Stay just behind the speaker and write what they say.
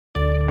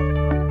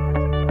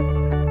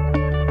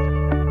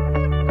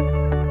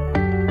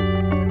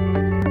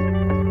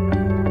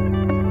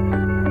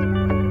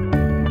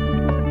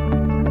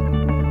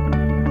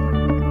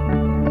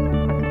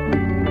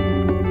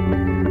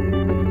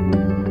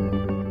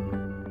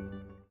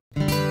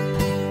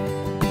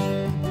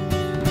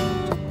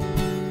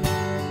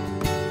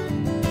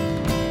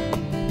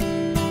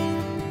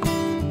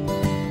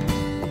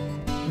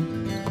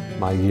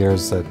My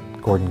years at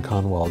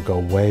Gordon-Conwell go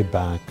way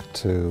back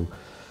to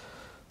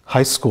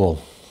high school.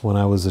 When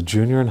I was a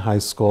junior in high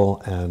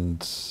school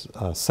and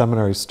a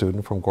seminary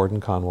student from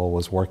Gordon-Conwell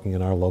was working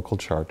in our local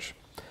church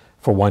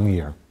for 1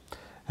 year.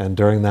 And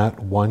during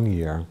that 1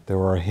 year, there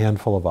were a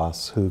handful of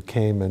us who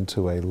came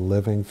into a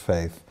living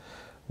faith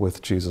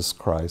with Jesus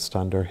Christ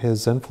under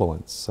his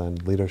influence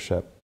and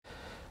leadership.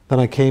 Then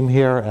I came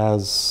here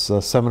as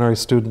a seminary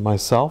student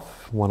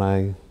myself when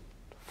I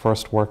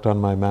first worked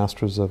on my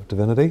Master's of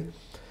Divinity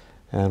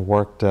and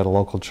worked at a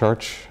local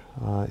church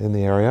in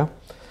the area.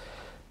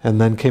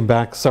 And then came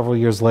back several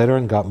years later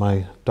and got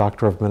my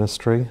Doctor of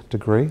Ministry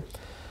degree.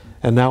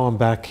 And now I'm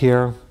back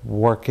here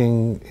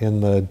working in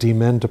the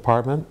D-Min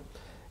department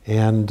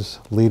and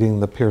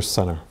leading the Pierce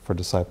Center for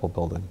Disciple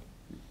Building.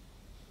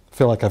 I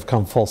feel like I've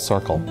come full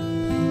circle.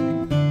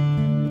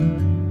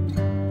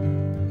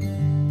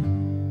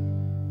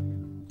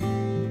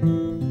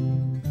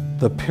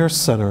 The Pierce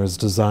Center is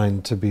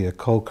designed to be a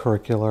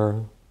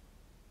co-curricular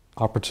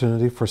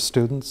opportunity for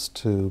students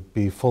to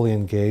be fully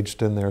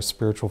engaged in their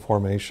spiritual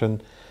formation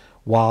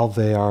while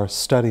they are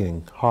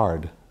studying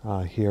hard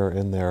here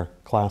in their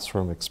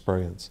classroom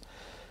experience.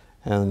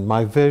 And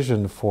my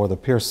vision for the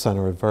Pierce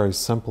Center, very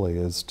simply,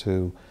 is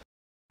to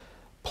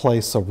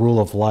place a rule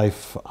of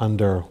life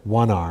under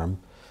one arm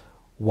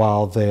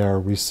while they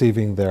are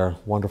receiving their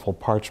wonderful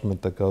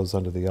parchment that goes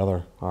under the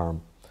other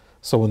arm.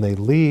 So when they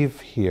leave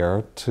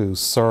here to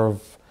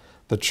serve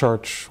the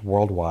church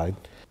worldwide,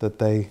 that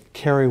they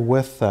carry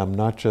with them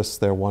not just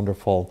their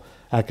wonderful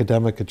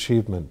academic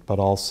achievement, but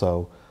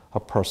also a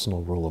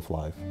personal rule of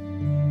life.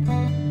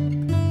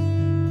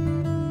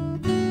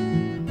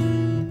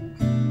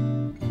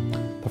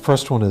 The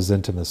first one is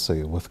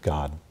intimacy with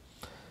God.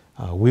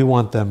 We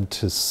want them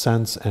to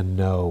sense and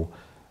know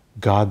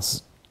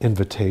God's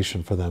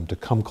invitation for them to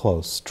come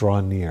close,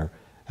 draw near,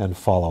 and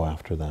follow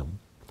after them.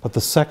 But the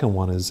second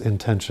one is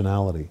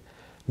intentionality,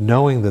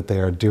 knowing that they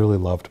are dearly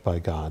loved by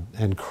God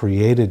and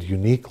created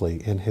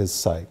uniquely in his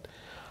sight.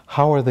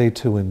 How are they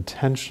to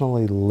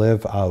intentionally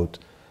live out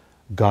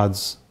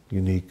God's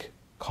unique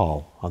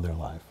call on their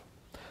life?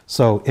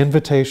 So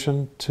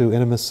invitation to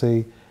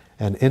intimacy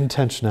and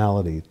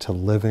intentionality to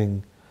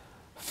living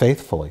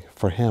faithfully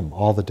for him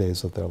all the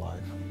days of their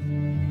life.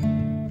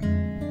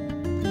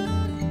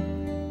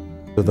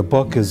 The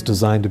book is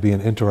designed to be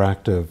an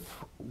interactive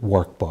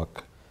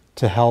workbook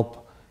to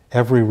help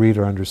every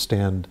reader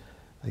understand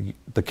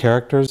the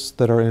characters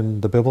that are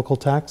in the biblical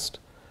text.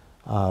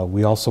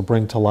 We also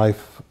bring to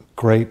life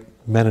great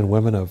men and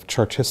women of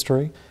church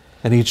history.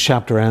 And each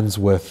chapter ends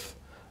with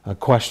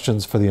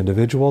questions for the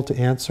individual to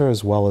answer,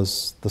 as well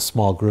as the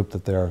small group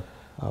that they're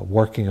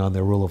working on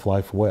their rule of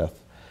life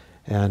with.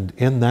 And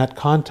in that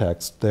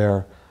context,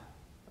 they're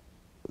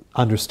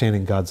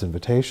understanding God's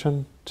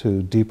invitation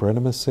to deeper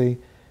intimacy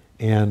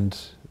and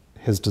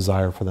his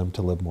desire for them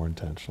to live more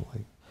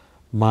intentionally.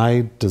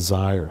 My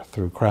desire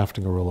through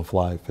crafting a rule of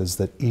life is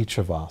that each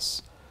of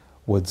us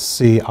would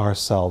see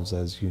ourselves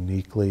as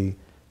uniquely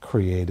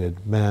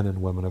created men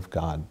and women of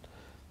God,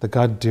 that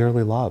God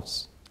dearly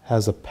loves,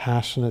 has a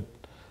passionate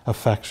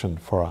affection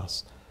for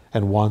us,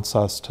 and wants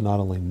us to not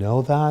only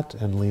know that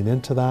and lean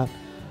into that,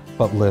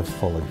 but live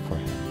fully for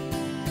him.